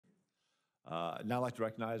Now I'd like to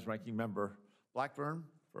recognize Ranking Member Blackburn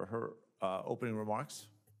for her opening remarks.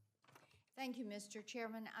 Thank you, Mr.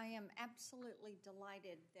 Chairman. I am absolutely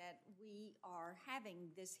delighted that we are having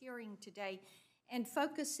this hearing today and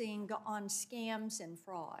focusing on scams and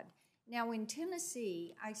fraud. Now, in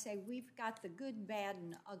Tennessee, I say we've got the good, bad,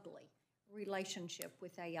 and ugly relationship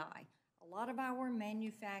with AI. A lot of our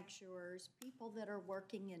manufacturers, people that are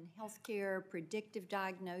working in healthcare, predictive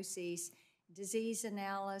diagnosis, disease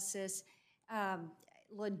analysis,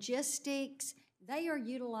 logistics, they are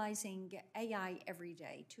utilizing AI every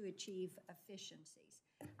day to achieve efficiencies.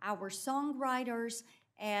 Our songwriters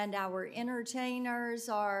and our entertainers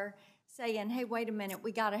are saying, hey, wait a minute,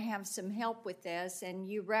 we got to have some help with this. And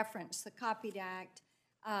you reference the Copyright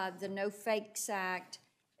Act, the No Fakes Act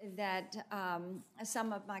that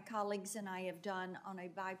some of my colleagues and I have done on a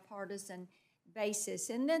bipartisan basis.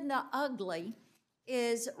 And then the ugly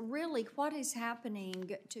is really what is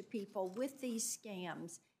happening to people with these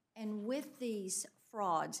scams and with these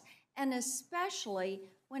frauds, and especially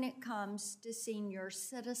when it comes to senior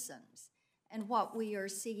citizens and what we are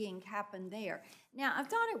seeing happen there. Now, I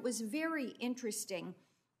thought it was very interesting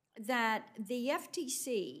that the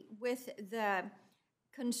FTC, with the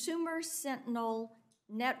Consumer Sentinel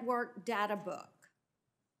Network Data Book,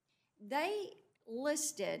 they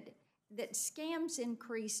listed that scams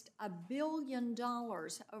increased $1 billion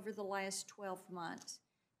over the last 12 months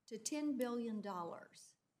to $10 billion.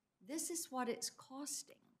 This is what it's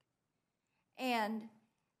costing. And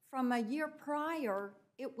from a year prior,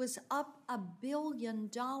 it was up $1 billion.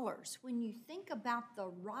 When you think about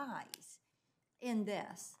the rise in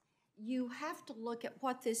this, you have to look at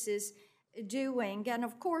what this is doing. And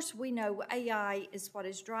of course, we know AI is what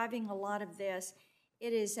is driving a lot of this.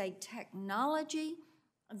 It is a technology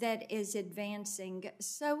that is advancing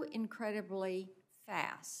so incredibly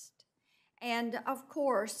fast. And of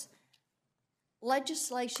course,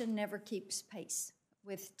 legislation never keeps pace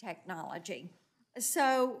with technology.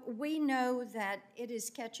 So we know that it is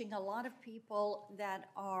catching a lot of people that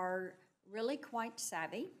are really quite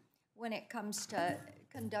savvy when it comes to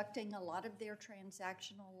conducting a lot of their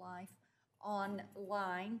transactional life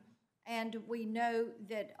online. And we know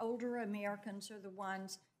that older Americans are the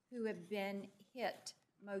ones who have been hit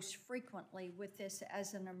most frequently with this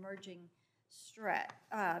as an emerging threat.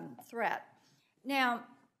 Now,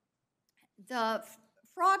 the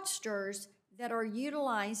fraudsters that are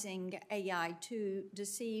utilizing AI to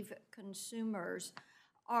deceive consumers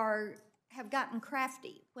have gotten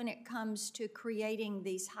crafty when it comes to creating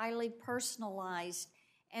these highly personalized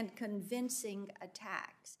and convincing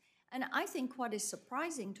attacks. And I think what is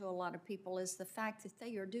surprising to a lot of people is the fact that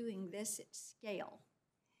they are doing this at scale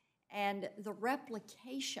and the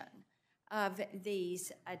replication of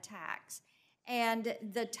these attacks. And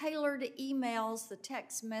the tailored emails, the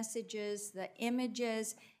text messages, the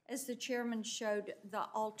images, as the chairman showed, the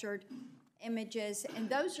altered images, and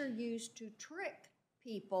those are used to trick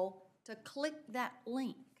people to click that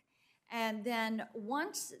link. And then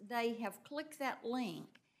once they have clicked that link,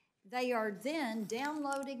 they are then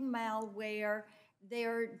downloading malware,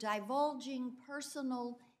 they're divulging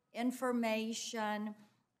personal information,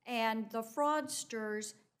 and the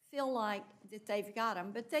fraudsters feel like that they've got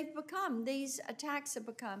them. But these attacks have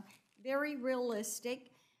become very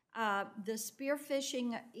realistic. The spear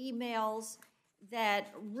phishing emails that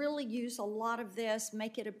really use a lot of this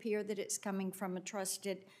make it appear that it's coming from a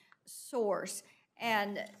trusted source.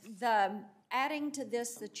 And adding to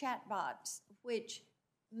this the chatbots, which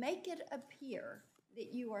make it appear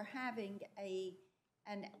that you are having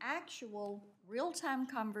an actual real-time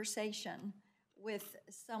conversation with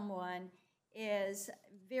someone, is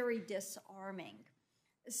very disarming.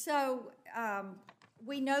 So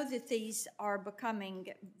we know that these are becoming,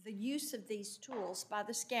 the use of these tools by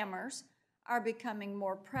the scammers are becoming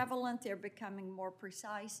more prevalent, they're becoming more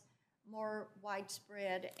precise, more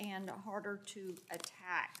widespread, and harder to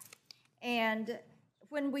attack. And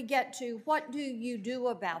when we get to what do you do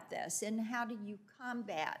about this and how do you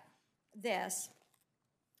combat this,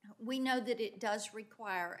 we know that it does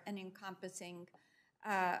require an encompassing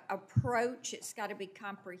approach. It's got to be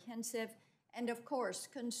comprehensive. And of course,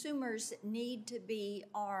 consumers need to be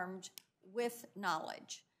armed with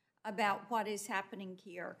knowledge about what is happening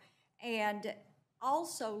here and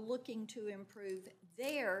also looking to improve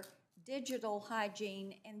their digital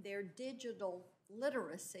hygiene and their digital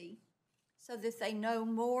literacy so that they know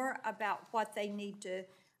more about what they need to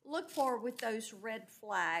look for with those red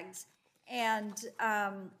flags. And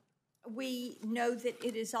we know that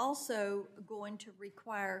it is also going to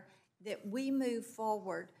require that we move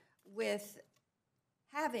forward with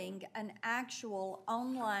having an actual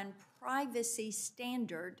online privacy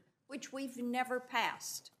standard, which we've never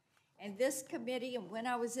passed. And this committee, and when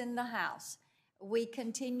I was in the House, we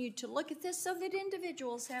continued to look at this so that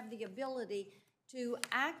individuals have the ability to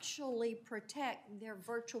actually protect their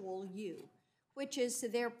virtual you, which is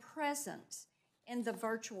their presence in the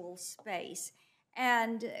virtual space.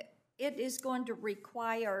 And it is going to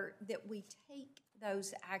require that we take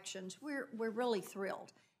those actions. We're really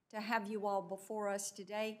thrilled to have you all before us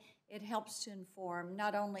today. It helps to inform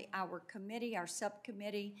not only our committee, our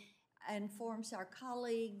subcommittee, informs our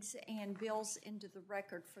colleagues and builds into the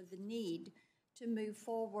record for the need to move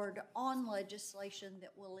forward on legislation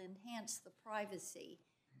that will enhance the privacy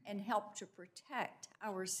and help to protect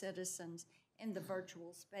our citizens in the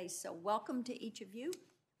virtual space. So welcome to each of you.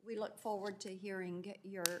 We look forward to hearing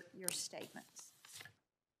your statements.